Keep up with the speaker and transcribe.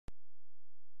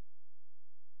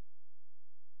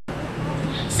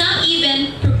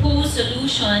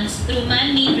solutions through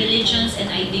man-made religions and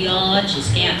ideologies.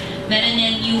 Kaya meron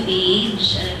yan New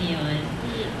Age, alam niyo yun,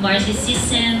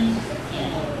 Marxism.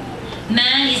 Yeah.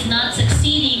 Man is not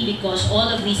succeeding because all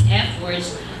of these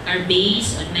efforts are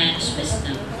based on man's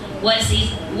wisdom. What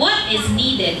is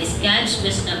needed is God's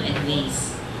wisdom and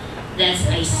ways. That's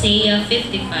Isaiah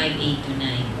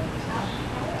 55:8-9.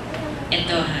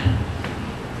 Ito ha.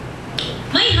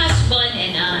 My husband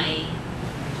and I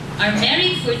are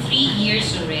married for 3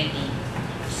 years already.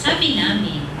 Sabi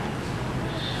namin,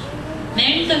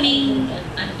 meron kaming,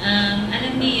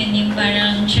 alam niyo yun, yung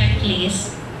parang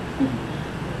checklist.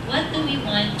 What do we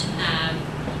want to have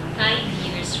 5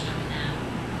 years from now?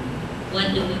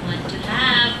 What do we want to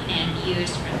have 10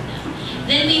 years from now?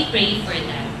 Then we pray for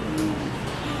that.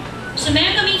 So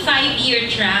meron kaming 5-year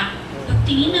track.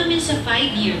 Pagtingin namin sa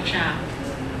 5-year track,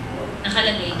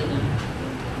 nakalagay doon,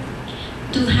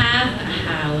 to have a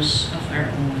house of our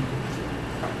own.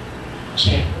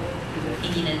 Check.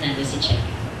 Hindi na nando si check.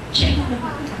 Check.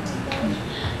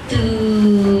 To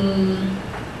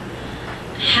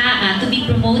be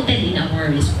promoted in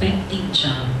our respective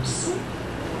jobs.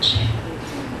 Check.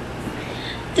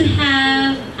 To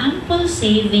have ample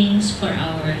savings for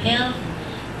our health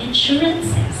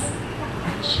insurances.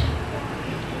 Check.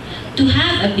 To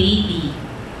have a baby.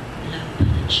 Wala pa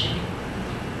na check.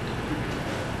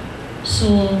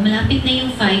 So, malapit na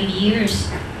yung 5 years.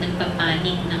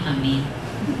 Nagpapanik na kami.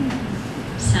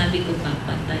 Sabi ko,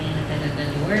 papatay na talaga,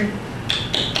 Lord.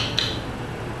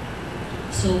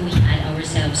 So, we had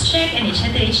ourselves check and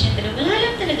etc. Wala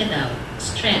lang talaga daw.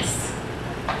 Stress.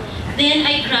 Then,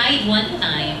 I cried one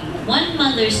time. One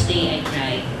Mother's Day, I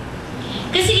cried.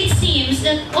 Kasi it seems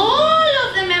that all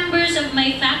of the members of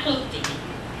my faculty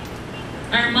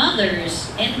are mothers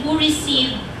and who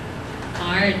receive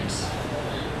cards.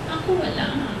 Ako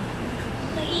wala.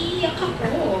 Naiiyak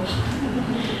ako.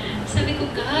 Sabi ko,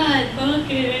 God,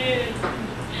 bakit?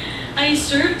 I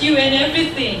served you and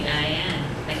everything. Ayan,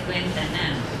 nagkwenta na.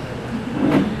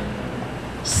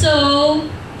 So,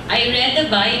 I read the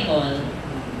Bible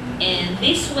and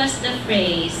this was the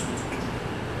phrase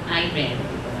I read.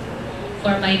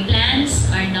 For my plans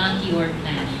are not your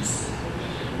plans,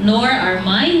 nor are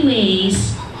my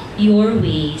ways your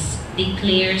ways,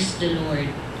 declares the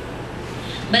Lord.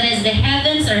 But as the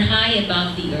heavens are high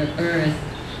above the earth,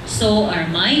 so are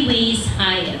my ways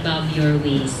high above your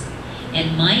ways,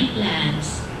 and my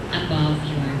plans above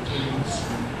your plans.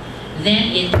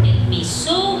 Then it hit me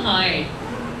so hard.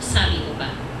 Sabi ko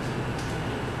ba?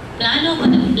 Plano ko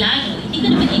ng plano. Hindi ko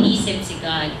naman inisip si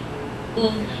God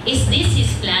kung is this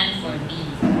His plan for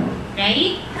me.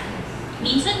 Right?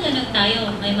 Minsan ganun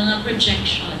tayo. May mga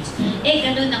projections.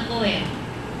 Ganun ako eh.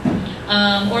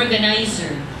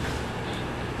 Organizer.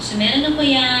 So, meron ako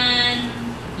yan,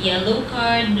 yellow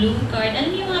card, blue card, ano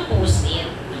yung mga post-it?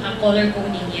 Naka-color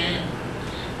coding yan.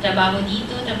 Trabaho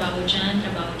dito, trabaho dyan,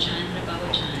 trabaho dyan, trabaho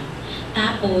dyan.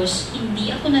 Tapos, hindi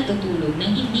ako natutulog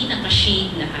nang hindi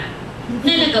naka-shade lahat.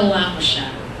 Nalagawa ko siya.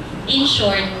 In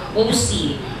short,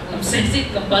 OC,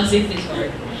 Obsessive Compulsive Disorder.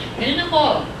 Ganun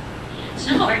ako.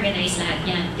 So, naka-organize lahat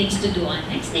yan. Things to do on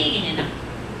next day, ganyan ako.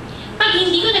 Pag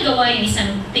hindi ko nagawa yung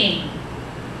isang thing,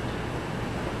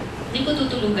 hindi ko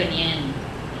tutulugan yan.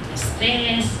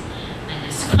 Stress,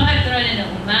 alas 4 na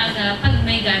ng umaga, pag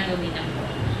may gagawin ako.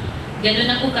 Ganun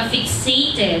ako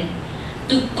ka-fixated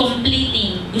to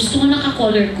completing. Gusto ko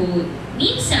naka-color code.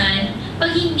 Minsan,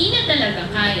 pag hindi na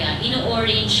talaga kaya,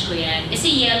 ino-orange ko yan.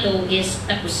 Kasi yellow is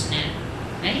tapos na.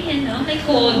 Ayan, no? May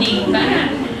coding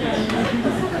pa.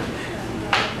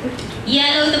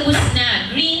 Yellow tapos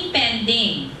na. Green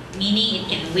pending. Meaning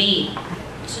it can wait.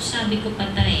 So sabi ko,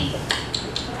 patay.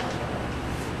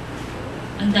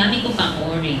 Ang dami ko pang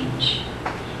orange.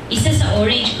 Isa sa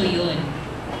orange ko yun.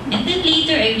 And then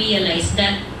later I realized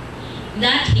that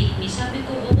hit me. Sabi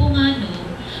ko, oo nga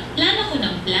no, plan ako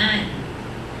ng plan.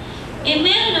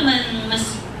 Meron naman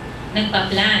mas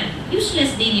nagpa-plan.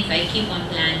 Useless din if I keep on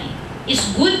planning. It's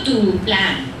good to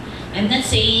plan. I'm not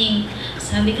saying,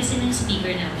 sabi kasi ng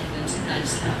speaker namin doon sa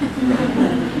God's Love,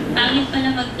 pangit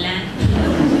pala mag-plan.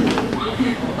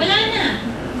 Wala na.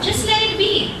 Just let it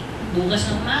be. Bukas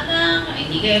ng umaga,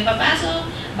 hindi kayo papasok,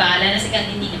 bahala na si God,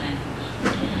 hindi naman.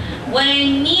 What I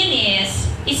mean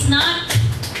is, it's not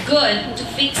good to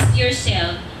fix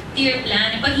yourself to your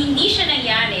plan. Pag hindi siya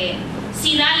nangyari,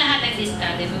 sira lahat ng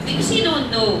diskarte mo because you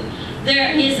don't know.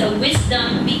 There is a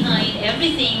wisdom behind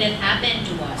everything that happened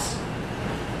to us.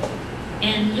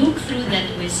 And look through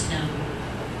that wisdom.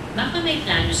 Baka may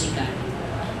plano si God.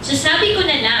 So sabi ko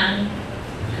na lang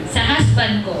sa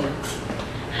husband ko,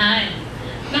 Han,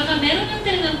 baka meron lang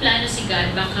talagang plano si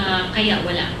God, baka kaya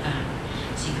wala pa.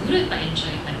 Siguro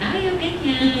pa-enjoy pa tayo,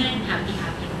 ganyan.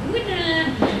 Happy-happy muna.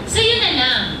 So yun na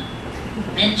lang.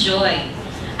 Enjoy.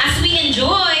 As we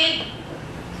enjoyed,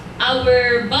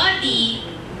 our body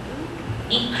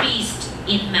increased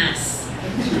in mass.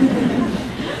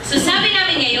 So sabi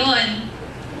namin ngayon,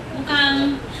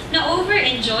 mukhang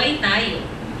na-over-enjoy tayo.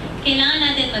 Kailangan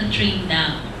natin mag-trim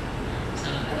down. So,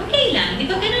 okay lang. Di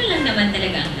ba ganun lang naman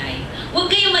talaga ang life? Huwag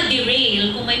kayo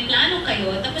ma-derail kung may plano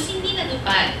kayo tapos hindi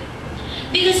natupad.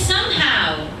 Because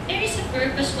somehow, there is a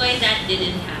purpose why that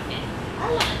didn't happen.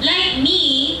 Like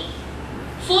me,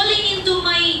 falling into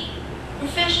my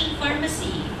profession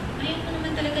pharmacy. Ayaw ko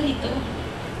naman talaga nito.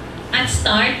 At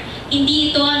start,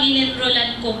 hindi ito ang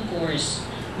in-enrollan kong course.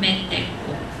 MedTech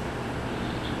po.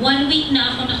 1 week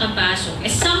na ako nakapasok.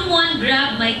 Someone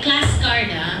grabbed my class card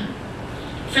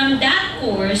from that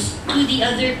course to the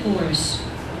other course.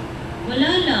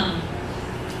 Wala lang.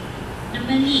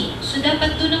 Namali. So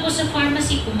dapat doon ako sa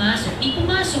pharmacy pumasok. Di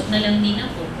pumasok na lang din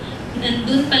ako.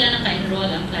 Nandun pala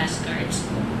naka-enroll ang class cards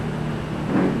ko.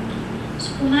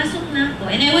 So pumasok na ako.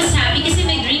 And I was happy kasi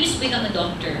my dream is to become a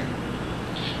doctor.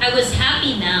 I was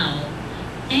happy now.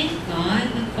 Thank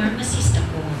God, mag-pharmacist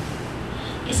ako.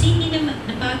 Kasi hindi na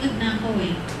napagod na ako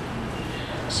eh.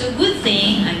 So good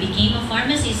thing, I became a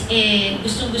pharmacist.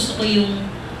 Gustong-gusto ko yung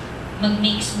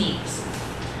mag-mix-mix.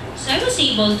 So I was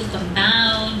able to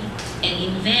compound and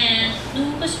invent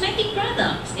new cosmetic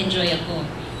products. Enjoy ako.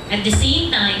 At the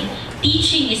same time,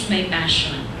 teaching is my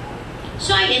passion.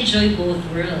 So I enjoy both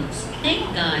worlds.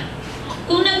 Thank God.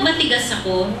 Kung nagmatigas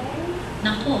ako,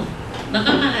 nako,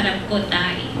 baka kaharap ko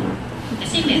tayo.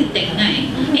 Kasi medtech nga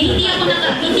eh. Hindi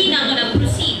na ako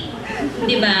nag-proceed.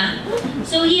 Diba?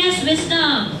 So he has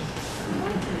wisdom.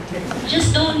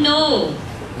 Just don't know.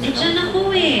 Diyan ako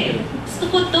eh. Gusto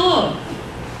ko to.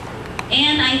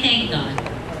 And I thank God.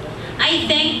 I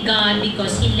thank God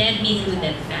because He led me through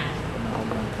that path.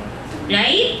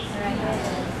 Right?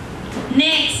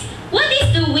 Next, what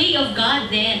is the way of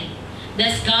God then?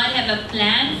 Does God have a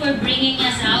plan for bringing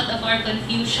us out of our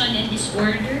confusion and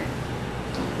disorder?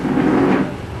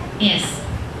 Yes.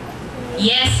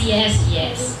 Yes, yes,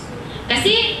 yes.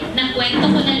 Kasi, nakwento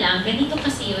ko na lang, ganito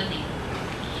kasi yun eh.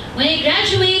 When I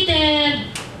graduated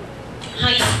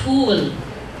high school,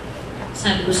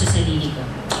 sabi ko sa sarili ko,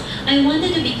 I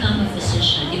wanted to become a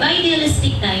physician. Di ba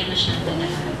idealistic tayo masyado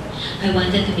lahat? I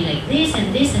wanted to be like this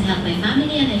and help my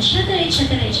family and etc.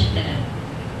 etc. etc.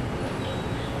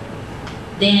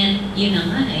 Then, yun na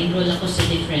nga, na-enroll ako sa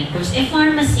different course.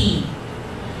 Pharmacy.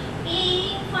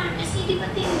 Pharmacy, di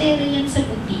ba tindera yan sa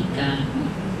butika?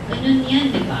 Ganun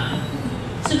yan, di ba?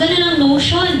 So, ganun ang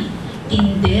notion.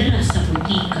 Tindera sa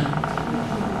butika.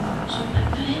 So,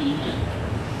 patay.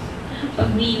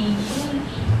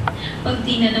 Pag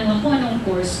tinanong ako anong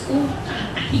course ko,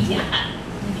 kakahiya.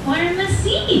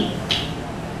 Pharmacy.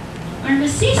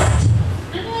 Pharmacist.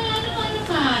 Ano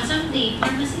ka? Someday,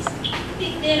 pharmacist.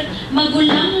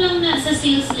 Magulang lang na sa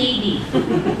sales lady.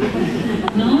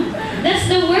 No? That's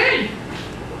the word.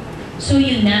 So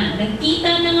yun na.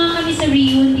 Nagkita na nga kami sa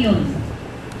reunion.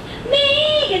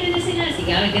 May! Ganun na sila.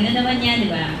 Sigaw, ganun naman yan, di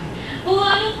ba?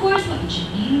 Anong course mo?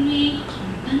 Engineering,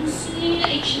 accountancy,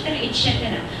 etc.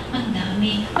 etc. Ang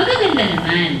dami. Magaganda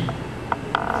naman.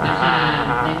 Baka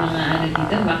may mga ano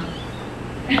dito, baka.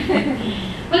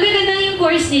 Magaganda yung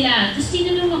course nila. Tapos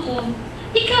tinanong ako,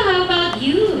 ikaw, how about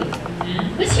you?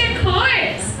 What's your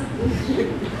course?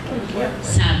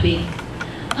 Sabi,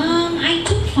 I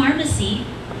took pharmacy.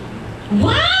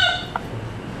 What?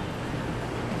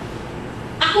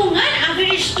 Ako nga,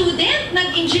 average student,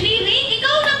 nag-engineering,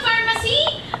 ikaw nag-pharmacy?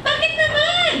 Bakit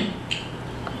naman?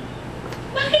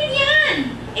 Bakit yan?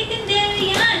 Tindera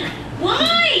yan.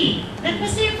 Why? That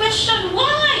was their question.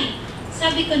 Why?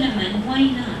 Sabi ko naman,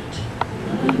 why not?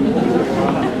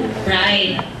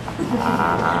 Pride.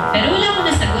 Pero wala ko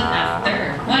nasagot after.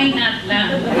 Why not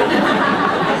lang?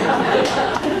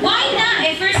 Why not?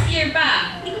 First year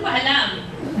pa. Hindi ko pa alam.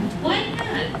 Why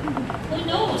not? Who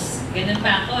knows? Ganun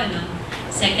pa ako, no?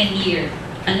 Second year.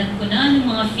 Alam ko na anong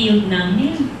mga field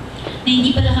namin. Na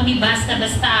hindi pala kami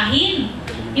basta-bastahin.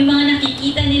 Yung mga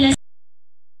nakikita nila